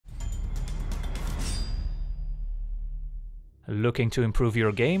Looking to improve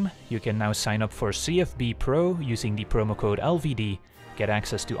your game? You can now sign up for CFB Pro using the promo code LVD, get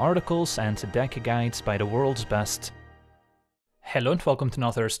access to articles and deck guides by the world's best. Hello and welcome to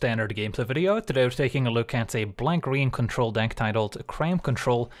another standard gameplay video. Today we're taking a look at a black-green control deck titled Cram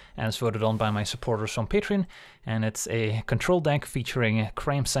Control, as voted on by my supporters on Patreon, and it's a control deck featuring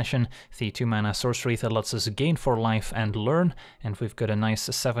Cram Session, the 2-mana sorcery that lets us gain 4 life and learn, and we've got a nice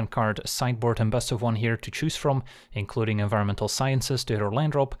 7-card sideboard and best of 1 here to choose from, including Environmental Sciences to hit our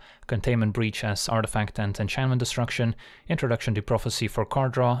land drop, Containment Breach as artifact and enchantment destruction, Introduction to Prophecy for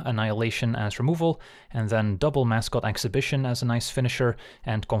card draw, Annihilation as removal, and then Double Mascot Exhibition as a nice finisher,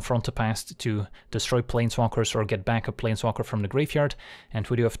 and Confront the Past to destroy planeswalkers or get back a planeswalker from the graveyard. And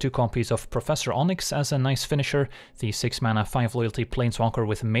we do have 2 copies of Professor Onyx as a nice finisher, the 6-mana 5 loyalty planeswalker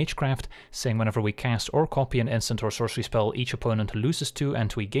with Magecraft, saying whenever we cast or copy an instant or sorcery spell, each opponent loses 2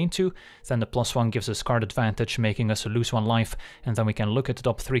 and we gain 2. Then the +1 gives us card advantage, making us lose 1 life, and then we can look at the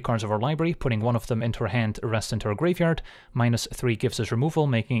top 3 cards of our library, putting 1 of them into our hand, rest into our graveyard. -3 gives us removal,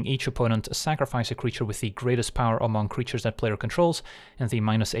 making each opponent sacrifice a creature with the greatest power among creatures that player controls, and the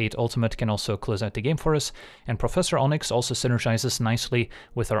 -8 ultimate can also close out the game for us. And Professor Onyx also synergizes nicely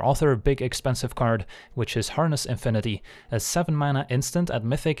with our other big expensive card, which is Harness Infinity, a 7-mana instant at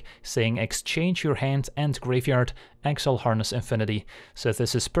Mythic, saying exchange your hand and graveyard, exile Harness Infinity. So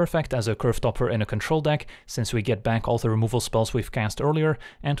this is perfect as a curve topper in a control deck, since we get back all the removal spells we've cast earlier,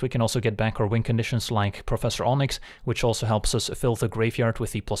 and we can also get back our win conditions like Professor Onyx, which also helps us fill the graveyard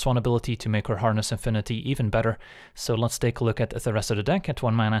with the +1 ability to make our Harness Infinity even better. So let's take a look at the rest of the deck. At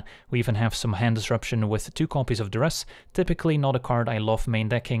 1 mana, we even have some hand disruption with 2 copies of Duress, typically not a card I love main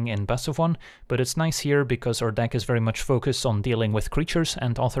decking in best of 1, but it's nice here because our deck is very much focused on dealing with creatures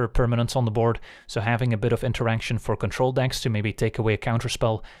and other permanents on the board, so having a bit of interaction for control decks to maybe take away a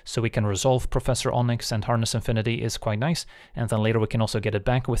counterspell so we can resolve Professor Onyx and Harness Infinity is quite nice, and then later we can also get it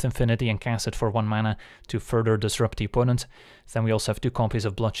back with Infinity and cast it for 1 mana to further disrupt the opponent. Then we also have 2 copies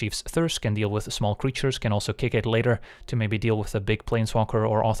of Bloodchief's Thirst, can deal with small creatures, can also kick it later to maybe deal with a big planeswalker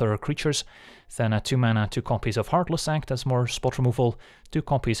or other creatures. Then at 2 mana, 2 copies of Heartless Act as more spot removal, 2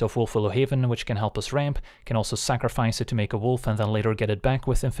 copies of Wolf Willow Haven, which can help us ramp, can also sacrifice it to make a wolf and then later get it back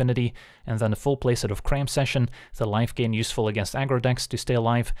with Infinity, and then a full playset of Cram Session, the life gain useful against aggro decks to stay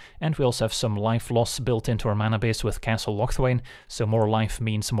alive, and we also have some life loss built into our mana base with Castle Locthwain, so more life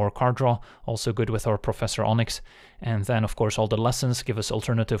means more card draw, also good with our Professor Onyx. And then of course all the lessons give us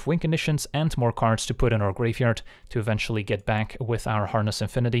alternative win conditions and more cards to put in our graveyard to eventually get back with our Harness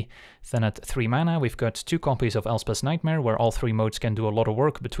Infinity. Then at 3 mana we've got 2 copies of Elspeth's Nightmare, where all 3 modes can do a lot of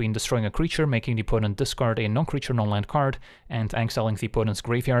work between destroying a creature, making the opponent discard a non-creature non-land card, and exiling the opponent's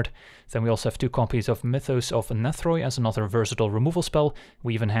graveyard. Then we also have 2 copies of Mythos of Nethroi as another versatile removal spell.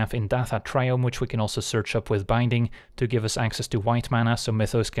 We even have Indatha Triome, which we can also search up with Binding to give us access to white mana, so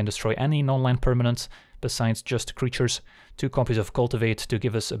Mythos can destroy any non-land permanents besides just creatures. 2 copies of Cultivate to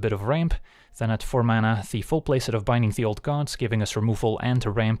give us a bit of ramp. Then at 4 mana, the full playset of Binding the Old Gods, giving us removal and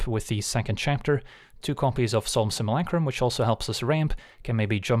ramp with the 2nd chapter. 2 copies of Solemn Simulacrum, which also helps us ramp, can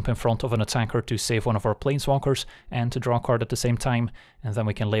maybe jump in front of an attacker to save one of our planeswalkers and to draw a card at the same time, and then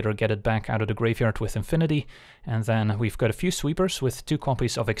we can later get it back out of the graveyard with Infinity. And then we've got a few sweepers with 2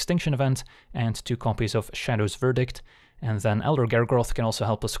 copies of Extinction Event and 2 copies of Shadow's Verdict. And then Elder Gargoth can also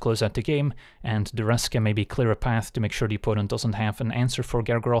help us close out the game, and Duress can maybe clear a path to make sure the opponent doesn't have an answer for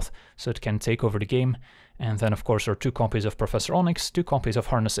Gargoth, so it can take over the game. And then of course our 2 copies of Professor Onyx, 2 copies of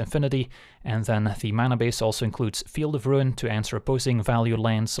Harness Infinity, and then the mana base also includes Field of Ruin to answer opposing value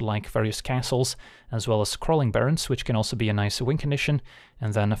lands like various castles, as well as Crawling Barrens, which can also be a nice win condition,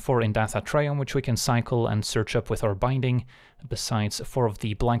 and then 4 Indatha Triome, which we can cycle and search up with our Binding, besides 4 of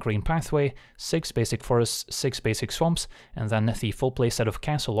the Black-Green Pathway, 6 basic forests, 6 basic swamps, and then the full playset of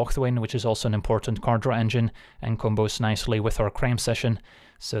Castle Locthwain, which is also an important card draw engine and combos nicely with our Cram Session.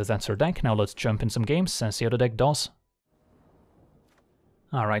 So that's our deck. Now let's jump in some games and see how the deck does.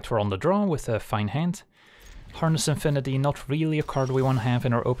 Alright, we're on the draw with a fine hand. Harness Infinity, not really a card we want to have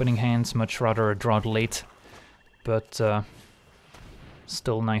in our opening hands, much rather draw it late, but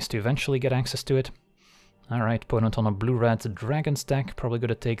still nice to eventually get access to it. Alright, opponent on a blue-red Dragons deck, probably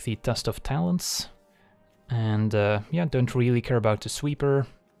gonna take the Test of Talents. And yeah, don't really care about the sweeper.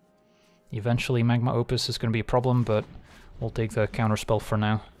 Eventually Magma Opus is gonna be a problem, but we'll take the counterspell for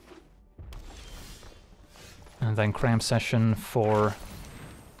now. And then Cram Session for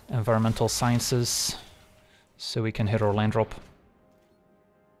Environmental Sciences, so we can hit our land drop.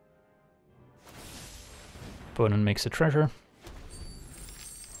 Opponent makes a treasure.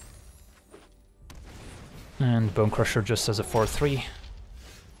 And Bone Crusher just as a 4/3.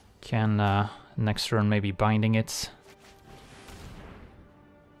 Can next turn maybe binding it.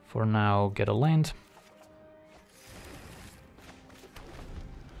 For now, get a land.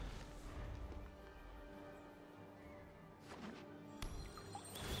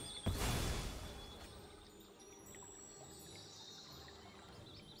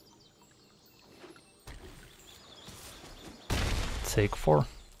 Take 4.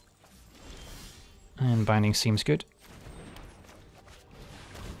 And binding seems good.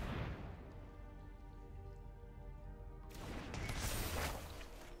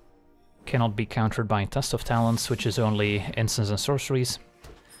 Cannot be countered by Test of Talents, which is only instants and sorceries.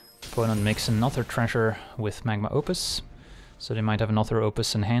 Opponent makes another treasure with Magma Opus, so they might have another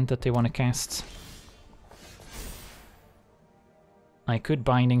Opus in hand that they want to cast. I could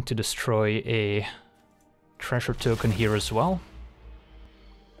Binding to destroy a treasure token here as well.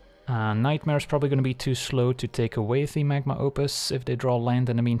 Nightmare's probably going to be too slow to take away the Magma Opus if they draw land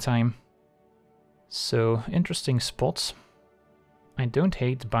in the meantime. So, interesting spots. I don't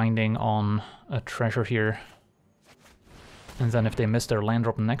hate Binding on a treasure here. And then if they miss their land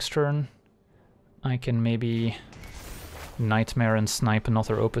drop next turn, I can maybe Nightmare and snipe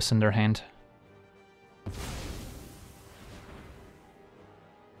another Opus in their hand.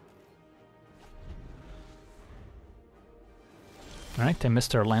 Alright, they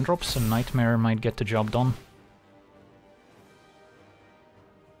missed their land drops, so Nightmare might get the job done.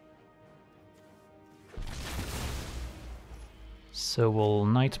 So we'll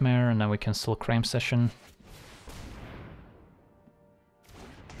Nightmare, and then we can still Cram Session.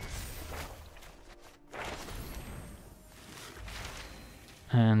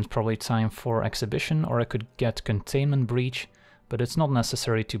 And probably time for Exhibition, or I could get Containment Breach, but it's not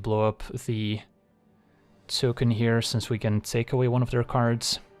necessary to blow up the token here, since we can take away one of their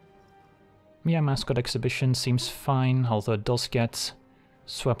cards. Yeah, Mascot Exhibition seems fine, although it does get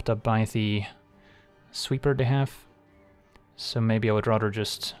swept up by the sweeper they have. So maybe I would rather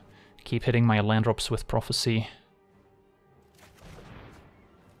just keep hitting my land drops with Prophecy.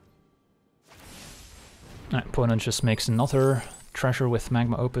 Opponent just makes another treasure with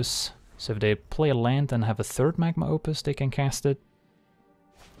Magma Opus. So if they play a land and have a third Magma Opus, they can cast it.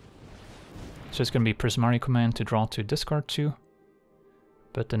 So it's going to be Prismari command to draw to discard 2.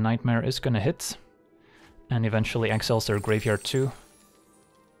 But the Nightmare is going to hit, and eventually exiles their graveyard too.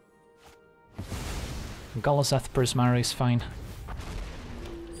 Galazeth Prismari is fine.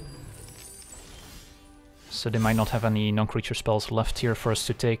 So they might not have any non-creature spells left here for us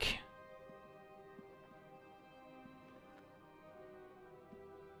to take.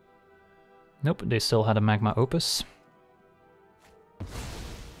 Nope, they still had a Magma Opus.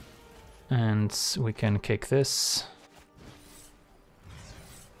 And we can kick this.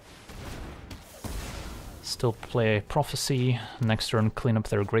 Still play Prophecy, next turn clean up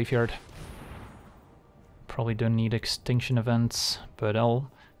their graveyard. Probably don't need Extinction Events, but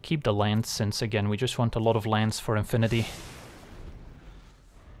I'll keep the lands, since again we just want a lot of lands for Infinity.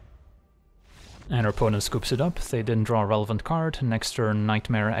 And our opponent scoops it up, they didn't draw a relevant card. Next turn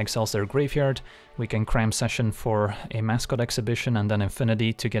Nightmare exiles their graveyard. We can Cram Session for a Mascot Exhibition and then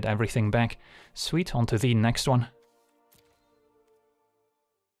Infinity to get everything back. Sweet, on to the next one.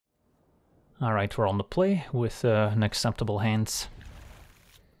 Alright, we're on the play with an acceptable hand.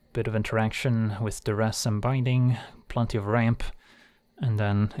 Bit of interaction with Duress and Binding, plenty of ramp. And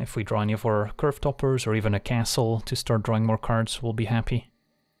then if we draw any of our Curve Toppers or even a Castle to start drawing more cards, we'll be happy.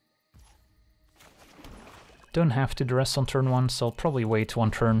 Don't have to Duress on turn 1, so I'll probably wait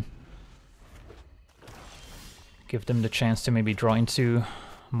 1 turn. Give them the chance to maybe draw into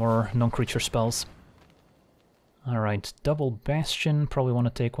more non-creature spells. Alright, double Bastion, probably want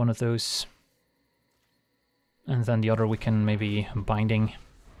to take one of those. And then the other we can maybe Binding.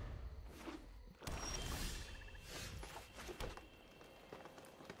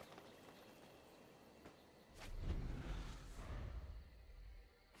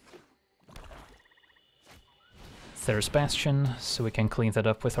 There's Bastion, so we can clean that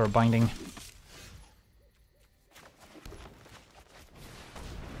up with our Binding.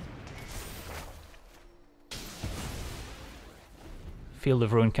 Field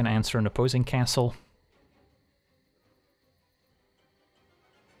of Ruin can answer an opposing castle.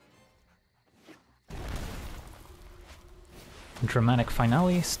 Dramatic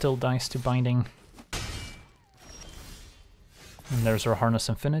Finale still dies to Binding. And there's our Harness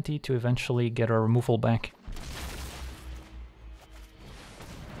Infinity to eventually get our removal back.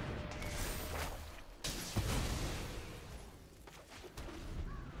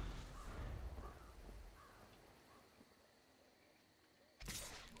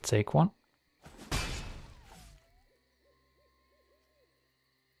 Take 1.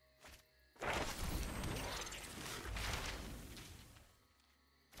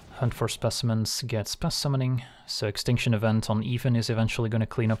 Hunt for specimens, get spell summoning, so Extinction Event on even is eventually going to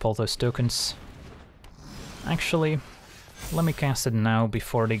clean up all those tokens. Actually, let me cast it now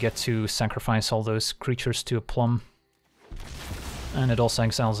before they get to sacrifice all those creatures to a plum. And it also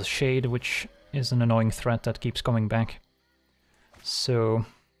exiles a Shade, which is an annoying threat that keeps coming back. So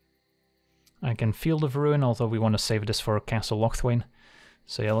I can Field of Ruin, although we want to save this for Castle Lochthwain.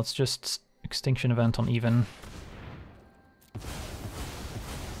 So yeah, let's just Extinction Event on even.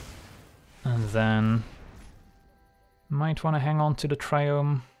 And then might want to hang on to the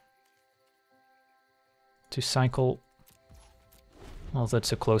Triome to cycle. Well,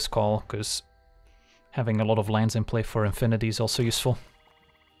 that's a close call, because having a lot of lands in play for Infinity is also useful.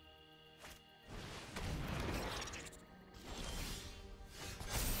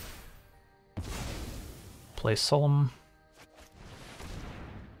 Play Solemn.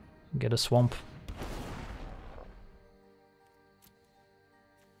 Get a Swamp.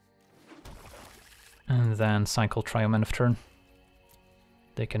 And then cycle Triome end of turn.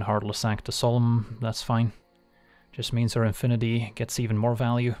 They can Heartless Act the Solemn, that's fine. Just means our Infinity gets even more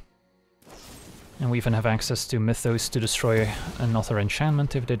value. And we even have access to Mythos to destroy another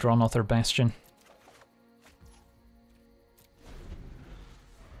enchantment if they draw another Bastion.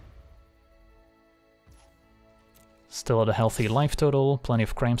 Still at a healthy life total, plenty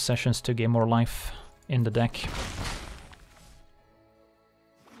of Cram Sessions to gain more life in the deck.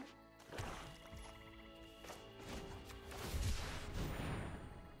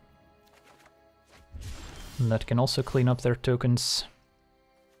 And that can also clean up their tokens.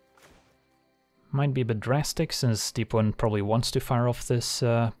 Might be a bit drastic, since the opponent probably wants to fire off this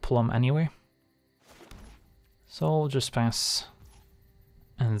plum anyway. So I'll just pass.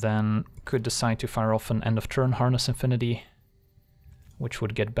 And then could decide to fire off an end of turn Harness Infinity, which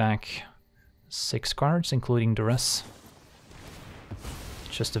would get back 6 cards, including Duress.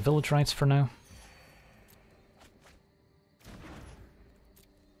 Just the Village Rites for now.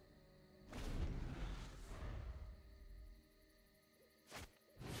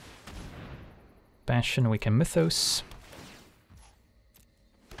 Bastion, we can Mythos.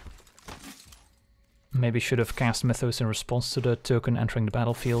 Maybe should have cast Mythos in response to the token entering the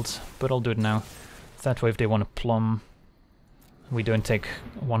battlefield, but I'll do it now. That way if they want to plum, we don't take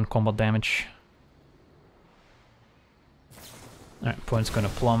 1 combat damage. Alright, opponent's gonna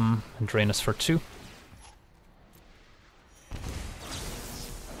plum and drain us for 2.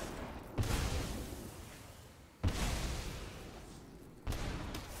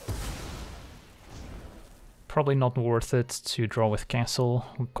 Probably not worth it to draw with Castle,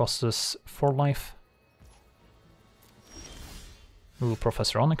 it costs us 4 life. Ooh,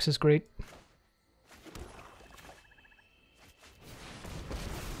 Professor Onyx is great.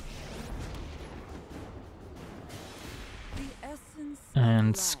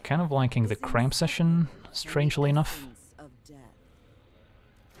 And kind of liking the Cram Session, strangely enough.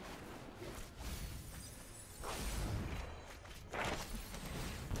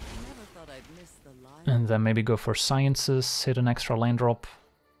 And then maybe go for Sciences, hit an extra land drop.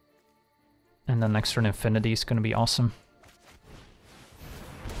 And then next turn Infinity is going to be awesome.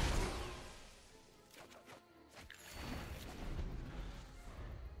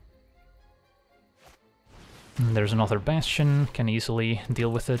 And there's another Bastion, can easily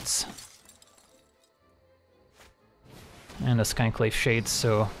deal with it. And a Skyclave Shade,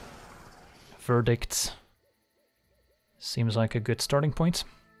 so Verdict seems like a good starting point.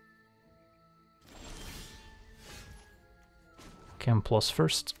 Chem plus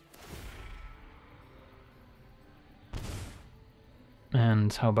first.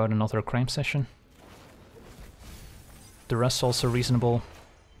 And how about another Cram Session? The rest also reasonable.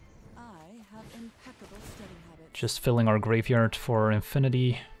 Just filling our graveyard for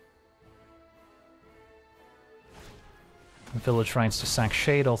Infinity. Village Rites to sack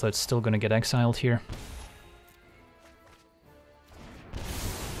Shade, although it's still gonna get exiled here.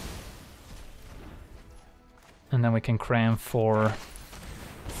 And then we can cram for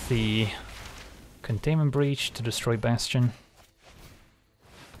the Containment Breach to destroy Bastion.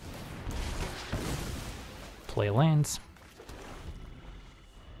 Play lands.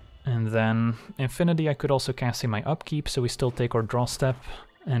 And then Infinity I could also cast in my upkeep, so we still take our draw step.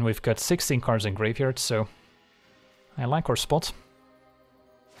 And we've got 16 cards in graveyard, so I like our spot.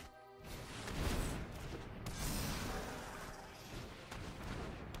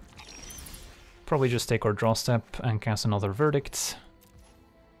 Probably just take our draw step and cast another Verdict.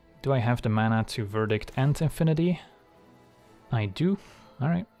 Do I have the mana to Verdict and Infinity? I do.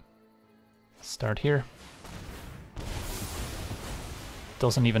 Alright. Start here.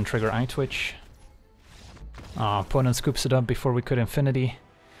 Doesn't even trigger Eye Twitch. Opponent scoops it up before we could Infinity.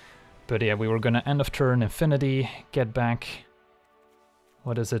 But yeah, we were gonna end of turn Infinity, get back,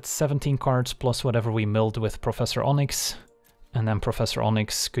 what is it, 17 cards plus whatever we milled with Professor Onyx, and then Professor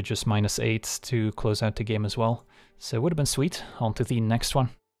Onyx could just -8 to close out the game as well. So it would have been sweet. On to the next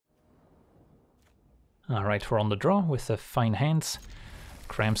one. Alright, we're on the draw with the fine hands.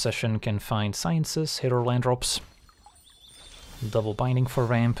 Cram Session can find Sciences, hit or land drops. Double Binding for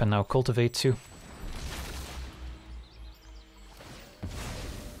ramp, and now Cultivate too.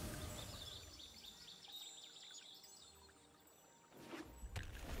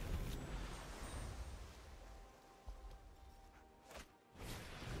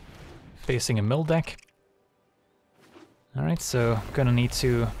 Facing a mill deck. Alright, so gonna need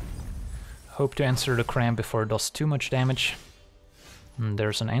to hope to answer the Cram before it does too much damage. And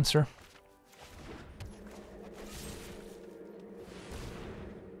there's an answer.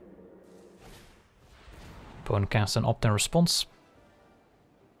 Opponent casts an opt-in response.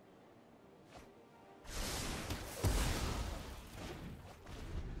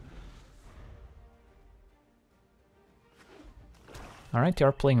 Alright, they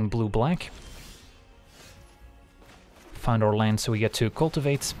are playing blue-black. Found our land, so we get to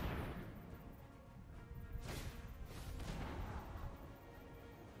cultivate.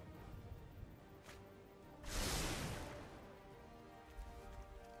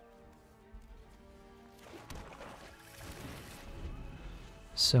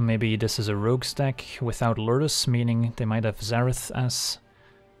 So maybe this is a rogues deck without Lourdes, meaning they might have Zareth as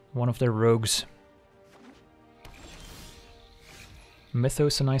one of their rogues.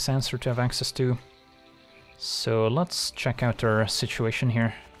 Mythos, a nice answer to have access to. So let's check out our situation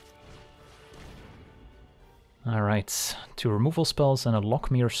here. Alright, 2 removal spells and a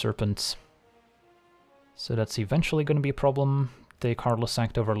Lockmere Serpent. So that's eventually going to be a problem. Take Heartless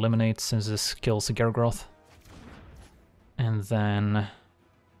Act over Eliminate since this kills the Gargroth. And then,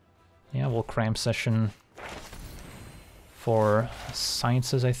 yeah, we'll Cram Session for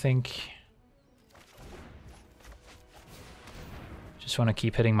Sciences, I think. Just want to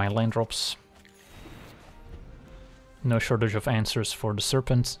keep hitting my land drops. No shortage of answers for the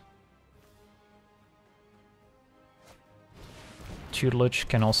Serpent. Tutelage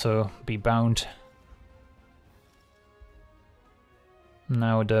can also be bound.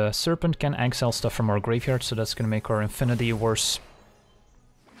 Now the Serpent can exile stuff from our graveyard, so that's going to make our Infinity worse.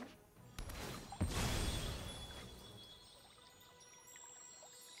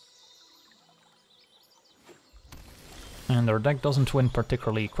 And our deck doesn't win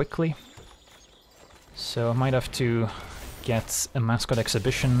particularly quickly. So I might have to get a Mascot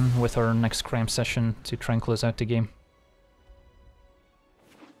Exhibition with our next Cram Session to try and close out the game.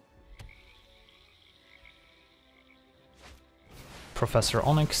 Professor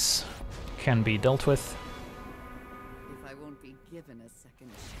Onyx can be dealt with. If I won't be given a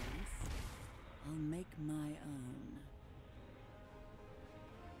second chance, I'll make my own.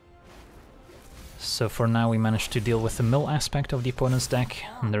 So for now we managed to deal with the mill aspect of the opponent's deck,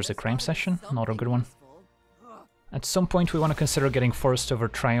 and there's a Cram Session, not a good one. At some point we want to consider getting Forest over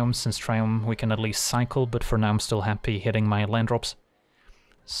Triumph, since Triumph we can at least cycle, but for now I'm still happy hitting my land drops.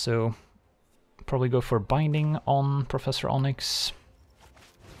 So probably go for Binding on Professor Onyx.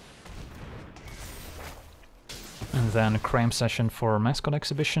 And then Cram Session for Mascot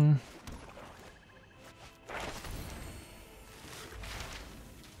Exhibition.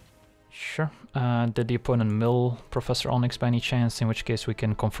 Sure. Did the opponent mill Professor Onyx by any chance? In which case we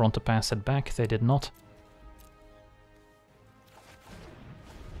can confront to pass it back. They did not.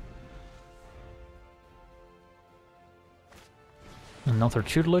 Another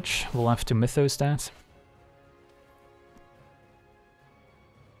tutelage. We'll have to Mythos that.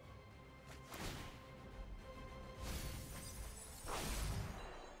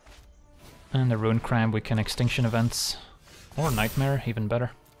 And the Ruin Crab we can Extinction Events. Or Nightmare, even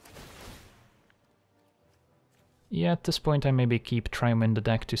better. Yeah, at this point I maybe keep Triumph in the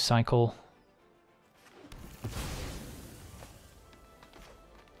deck to cycle.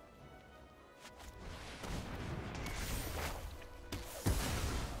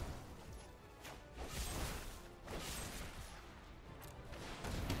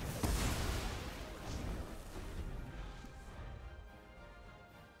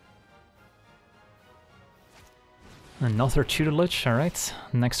 Another tutelage, alright.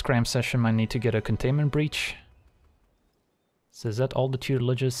 Next Cram Session might need to get a Containment Breach. So is that all the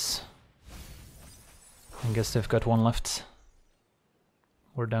tutelages? I guess they've got one left.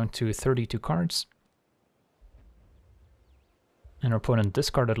 We're down to 32 cards. And our opponent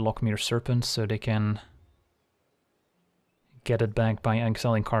discarded Lockmere Serpent, so they can get it back by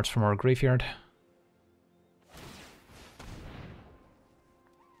exiling cards from our graveyard.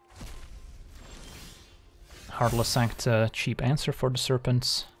 Heartless Act, cheap answer for the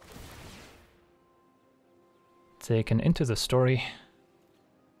Serpents. Taken into the story.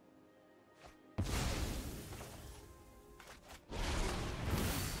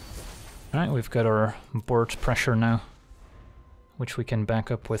 Alright, we've got our board pressure now, which we can back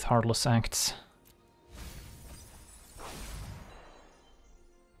up with Heartless Acts.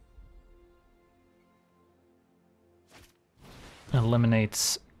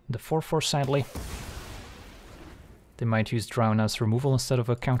 Eliminates the 4/4 sadly. They might use Drown as removal instead of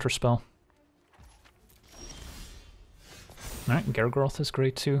a counterspell. Alright, Gargoth is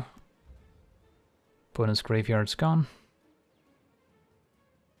great too. Opponent's graveyard's gone.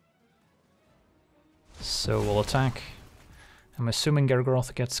 So we'll attack. I'm assuming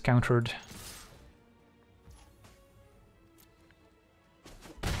Gargoth gets countered.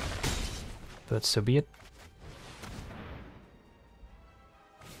 But so be it.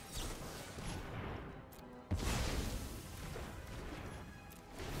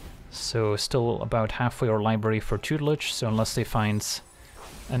 So still about halfway our library for tutelage, so unless they find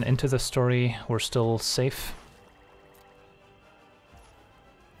an Into the Story, we're still safe.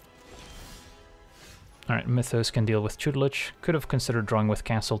 Alright, Mythos can deal with tutelage. Could have considered drawing with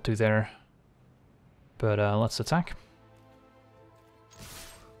Castle 2 there. But let's attack.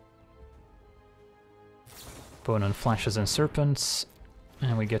 Opponent flashes in Serpents,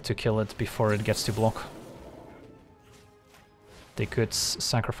 and we get to kill it before it gets to block. They could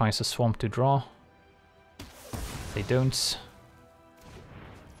sacrifice a Swamp to draw. They don't.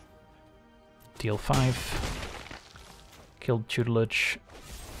 Deal 5. Killed tutelage.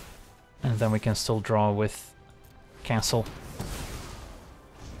 And then we can still draw with Castle.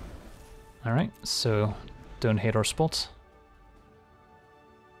 Alright, so don't hate our spot.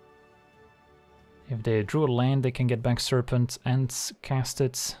 If they drew a land, they can get back Serpent and cast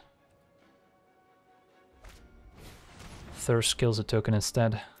it. Thirst kills a token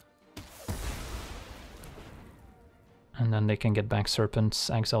instead. And then they can get back Serpents,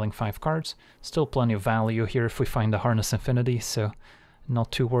 exiling 5 cards. Still plenty of value here if we find the Harness Infinity, so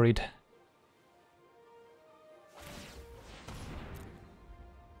not too worried.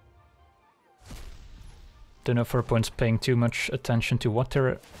 Don't know if our opponent's paying too much attention to what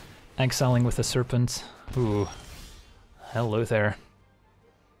they're exiling with the Serpent. Ooh, hello there.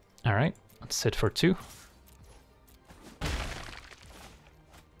 Alright, let's sit for 2.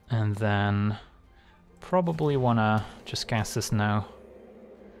 And then probably wanna just cast this now.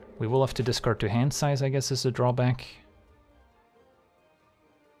 We will have to discard to hand size, I guess, is a drawback.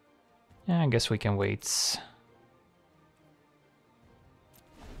 Yeah, I guess we can wait.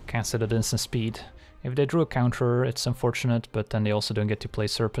 Cast it at instant speed. If they drew a counter, it's unfortunate, but then they also don't get to play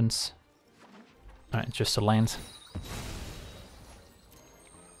Serpents. Alright, just a land.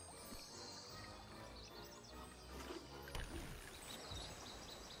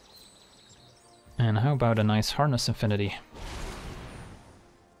 And how about a nice Harness Infinity?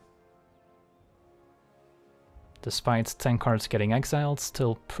 Despite 10 cards getting exiled,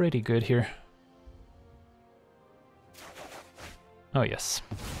 still pretty good here. Oh yes.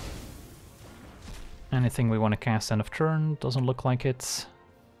 Anything we want to cast end of turn, doesn't look like it.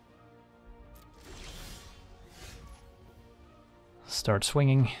 Start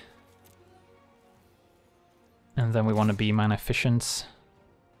swinging. And then we want to be mana efficient.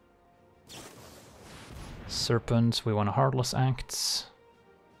 Serpent, we want a Heartless Act.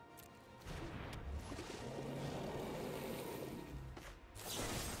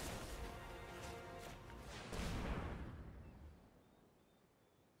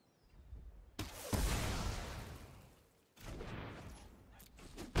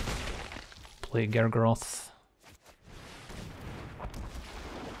 Play Gargoth.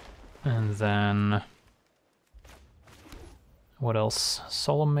 And then... what else?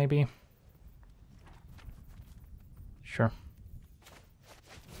 Solemn, maybe? Sure.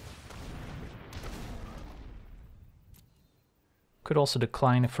 Could also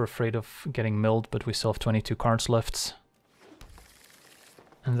decline if we're afraid of getting milled, but we still have 22 cards left.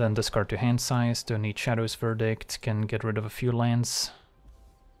 And then discard to hand size, don't need Shadow's Verdict, can get rid of a few lands.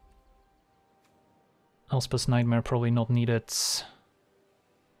 Elspeth's Nightmare probably not needed.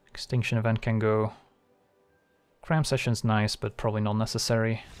 Extinction Event can go. Cram Session's nice, but probably not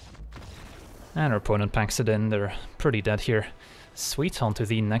necessary. And our opponent packs it in, they're pretty dead here. Sweet, on to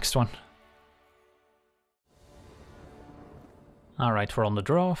the next one. Alright, we're on the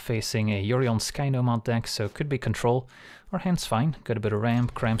draw, facing a Yorion Sky Nomad deck, so could be control. Our hand's fine, got a bit of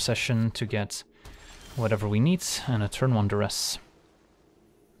ramp, Cram Session to get whatever we need, and a turn 1 duress.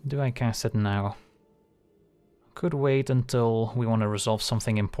 Do I cast it now? Could wait until we want to resolve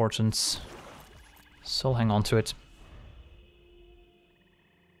something important. So I'll hang on to it.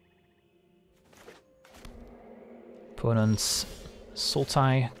 Opponent's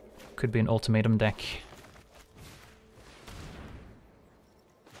Sultai could be an ultimatum deck.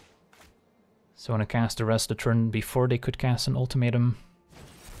 So I want to cast the rest of the turn before they could cast an ultimatum.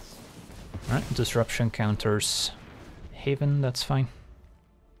 Alright, Disruption counters Haven, that's fine.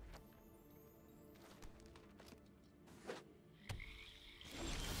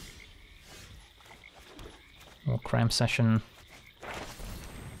 Well, Cram Session.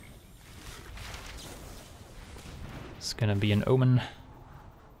 It's gonna be an Omen.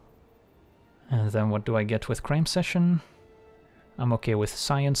 And then what do I get with Cram Session? I'm okay with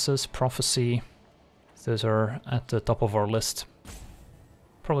Sciences, Prophecy. Those are at the top of our list.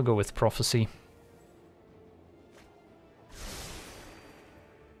 Probably go with Prophecy.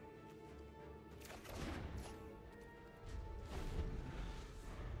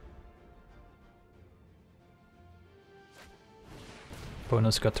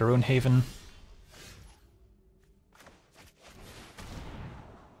 Opponents got their own Haven.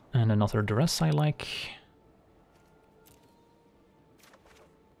 And another Duress I like.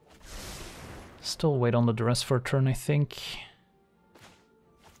 Still wait on the Duress for a turn, I think.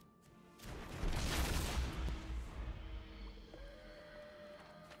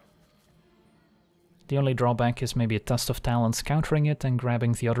 The only drawback is maybe a Test of Talents countering it and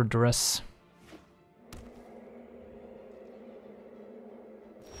grabbing the other Duress.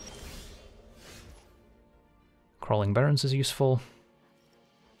 Crawling Barrens is useful.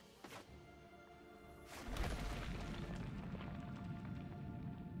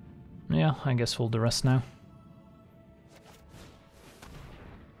 Yeah, I guess we'll Duress now.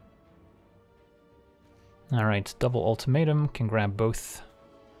 Alright, double ultimatum, can grab both.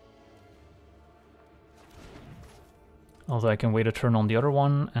 Although I can wait a turn on the other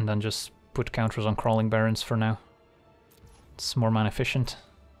one and then just put counters on Crawling Barrens for now. It's more mana efficient.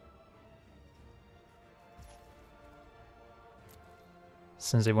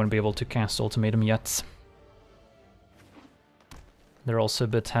 Since they won't be able to cast ultimatum yet. They're also a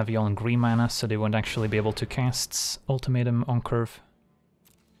bit heavy on green mana, so they won't actually be able to cast ultimatum on curve.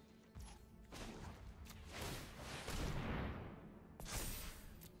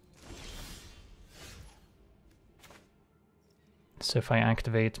 So if I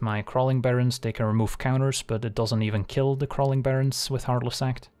activate my Crawling Barrens, they can remove counters, but it doesn't even kill the Crawling Barrens with Heartless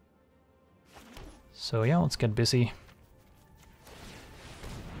Act. So yeah, let's get busy.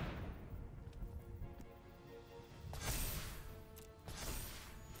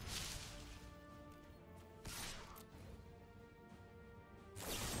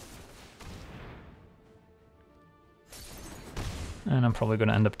 And I'm probably going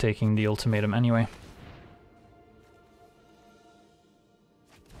to end up taking the ultimatum anyway.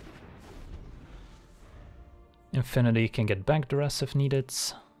 Infinity can get back Duress if needed.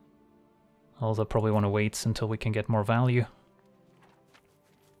 Although I probably want to wait until we can get more value.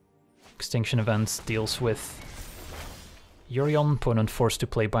 Extinction Events deals with Yorion, opponent forced to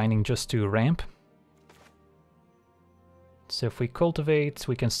play Binding just to ramp. So if we cultivate,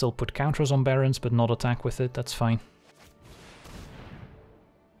 we can still put counters on Barrens, but not attack with it, that's fine.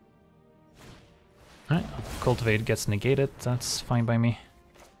 Alright, cultivate gets negated, that's fine by me.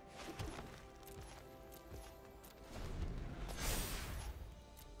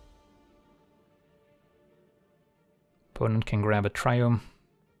 Opponent can grab a Triome.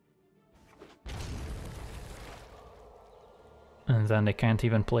 And then they can't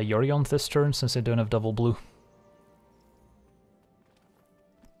even play Yorion this turn since they don't have double blue.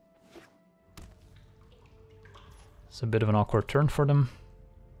 It's a bit of an awkward turn for them.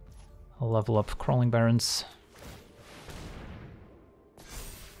 I'll level up Crawling Barrens.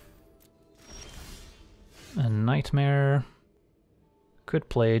 And Nightmare could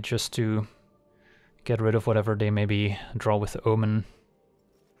play just to get rid of whatever they maybe draw with Omen.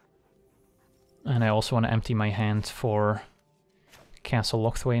 And I also want to empty my hand for Castle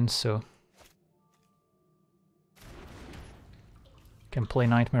Lochthwain, so can play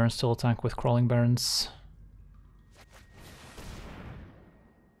Nightmare and still attack with Crawling Barrens.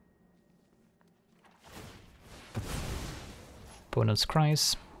 Opponent's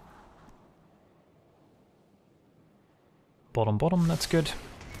Cries. Bottom, bottom, that's good.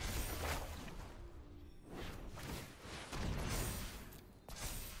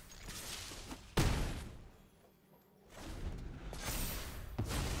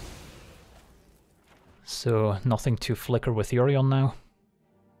 So nothing to flicker with Yorion now.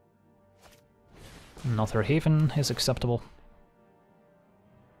 Another Haven is acceptable.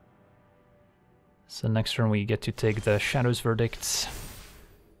 So next turn we get to take the Shadow's Verdicts.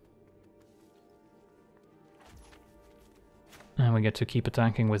 And we get to keep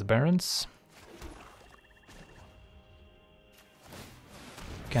attacking with Barons.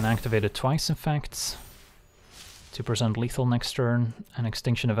 Can activate it twice, in fact. 2% lethal next turn. An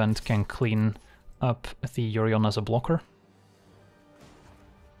Extinction Event can clean up the Yorion as a blocker.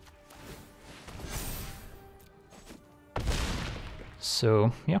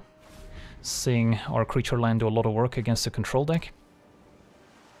 So, yeah. Seeing our creature land do a lot of work against the control deck.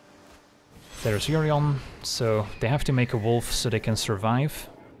 There's Yorion, so they have to make a wolf so they can survive.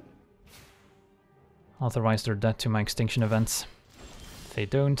 Otherwise they're dead to my Extinction Events. They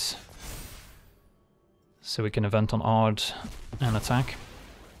don't. So we can event on Odd and attack.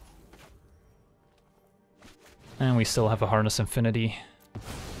 And we still have a Harness Infinity.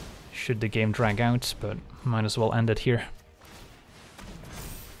 Should the game drag out, but might as well end it here.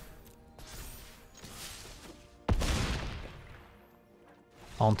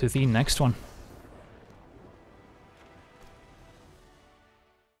 On to the next one.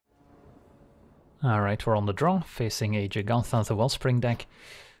 Alright, we're on the draw, facing a Gigantha the Wellspring deck,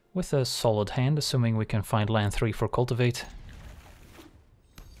 with a solid hand, assuming we can find land 3 for Cultivate.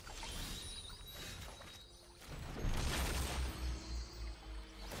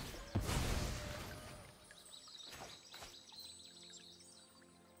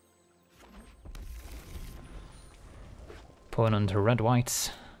 Opponent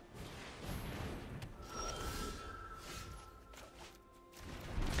red-white.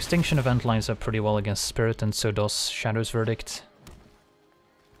 Extinction Event lines up pretty well against Spirit, and so does Shadow's Verdict.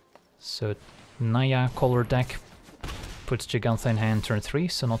 So Naya color deck puts Gigantha in hand turn 3,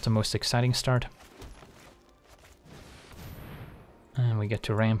 so not the most exciting start. And we get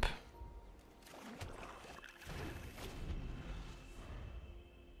to ramp.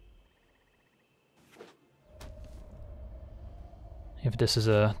 If this is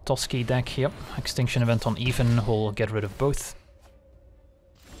a Toski deck, yep, Extinction Event on even will get rid of both.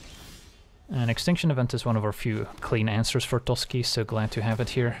 And Extinction Event is one of our few clean answers for Toski, so glad to have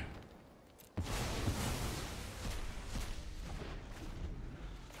it here.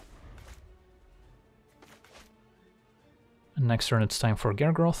 And next turn it's time for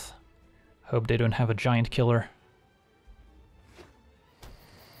Gargroth. Hope they don't have a giant killer.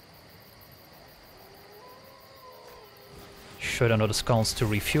 Showdown of the Skulls to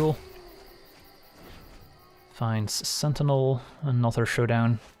refuel. Finds Sentinel, another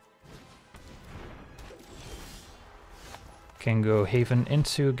Showdown. Can go Haven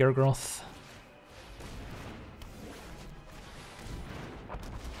into Gargroth.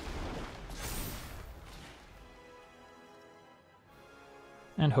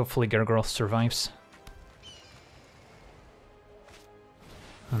 And hopefully Gargroth survives.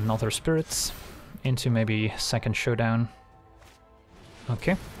 Another Spirits into maybe second Showdown.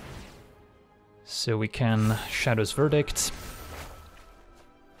 Okay. So we can Shadow's Verdict.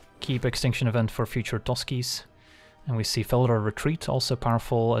 Keep Extinction Event for future Toskis. And we see Felidar Retreat, also a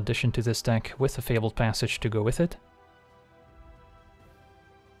powerful addition to this deck, with a Fabled Passage to go with it.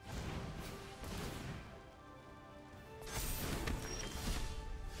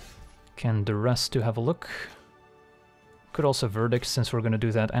 Can the rest to have a look? Could also Verdict, since we're going to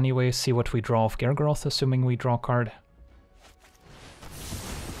do that anyway, see what we draw off Gargroth, assuming we draw a card.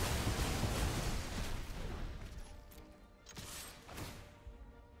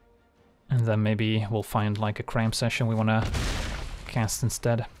 And then maybe we'll find like a Cram Session we want to cast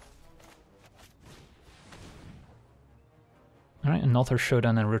instead. Alright, another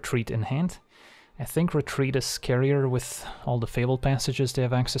Showdown and Retreat in hand. I think Retreat is scarier with all the Fabled Passages they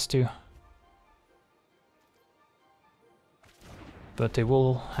have access to. But they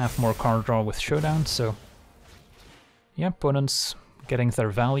will have more card draw with Showdown, so... yeah, opponents getting their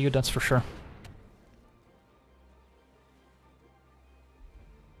value, that's for sure.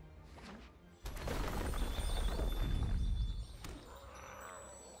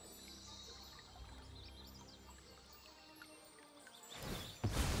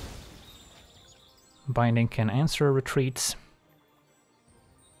 Binding can answer retreats.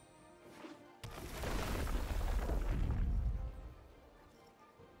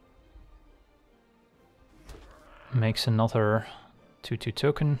 Makes another 2/2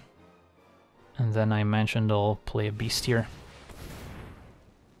 token. And then I mentioned I'll play a beast here.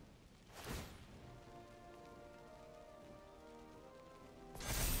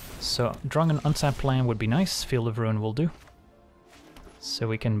 So drawing an untapped land would be nice, Field of Ruin will do. So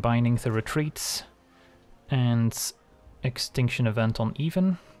we can Binding the retreats. And Extinction Event on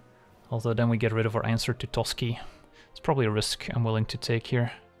even, although then we get rid of our answer to Toski. It's probably a risk I'm willing to take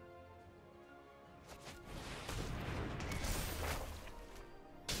here.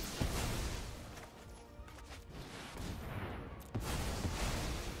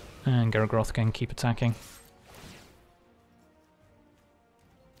 And Gargroth can keep attacking.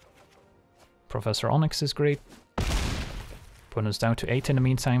 Professor Onyx is great. Opponent's down to 8 in the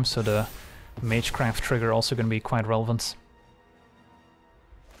meantime, so the Magecraft trigger also going to be quite relevant.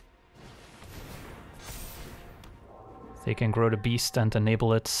 They can grow the beast and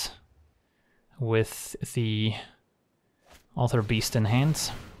enable it with the other beast in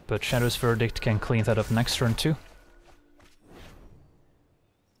hand, but Shadow's Verdict can clean that up next turn too.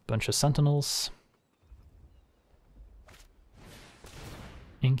 Bunch of Sentinels.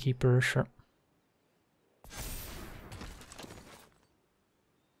 Innkeeper, sure.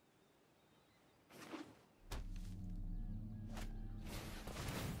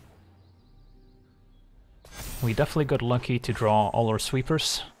 We definitely got lucky to draw all our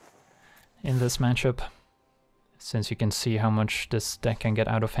sweepers in this matchup, since you can see how much this deck can get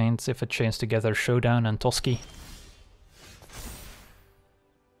out of hand if it chains together Showdown and Toski.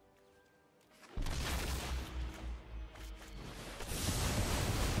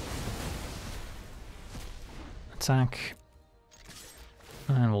 Attack,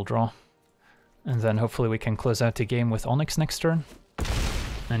 and we'll draw. And then hopefully we can close out the game with Onyx next turn.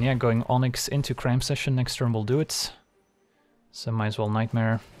 And yeah, going Onyx into Cram Session next turn will do it. So might as well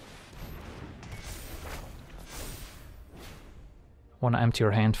Nightmare. Wanna empty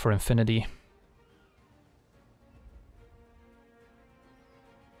your hand for Infinity.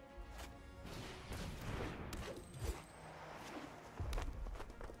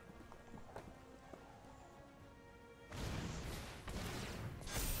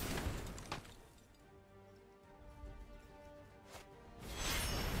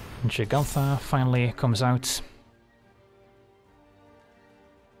 Jegantha finally comes out.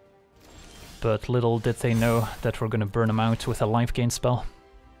 But little did they know that we're gonna burn them out with a life gain spell.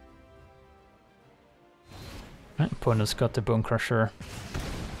 Opponent's got the Bone Crusher,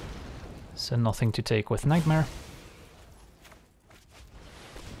 so nothing to take with Nightmare.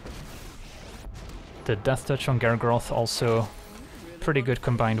 The Death Touch on Gargroth also pretty good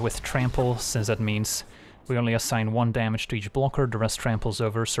combined with Trample, since that means we only assign 1 damage to each blocker, the rest tramples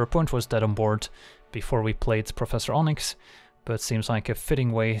over, so our opponent was dead on board before we played Professor Onyx, but seems like a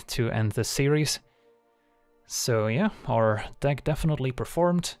fitting way to end this series. So yeah, our deck definitely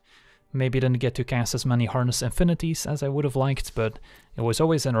performed. Maybe didn't get to cast as many Harness Infinities as I would have liked, but it was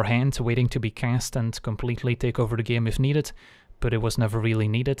always in our hand, waiting to be cast and completely take over the game if needed, but it was never really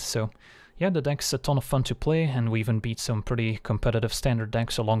needed, so yeah, the deck's a ton of fun to play, and we even beat some pretty competitive standard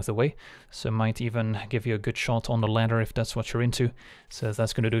decks along the way, so might even give you a good shot on the ladder if that's what you're into. So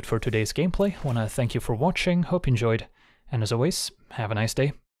that's gonna do it for today's gameplay. Wanna thank you for watching, hope you enjoyed, and as always, have a nice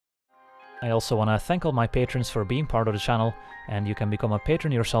day. I also wanna thank all my patrons for being part of the channel, and you can become a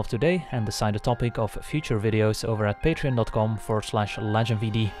patron yourself today and decide the topic of future videos over at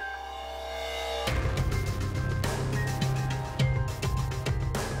patreon.com/LegenVD.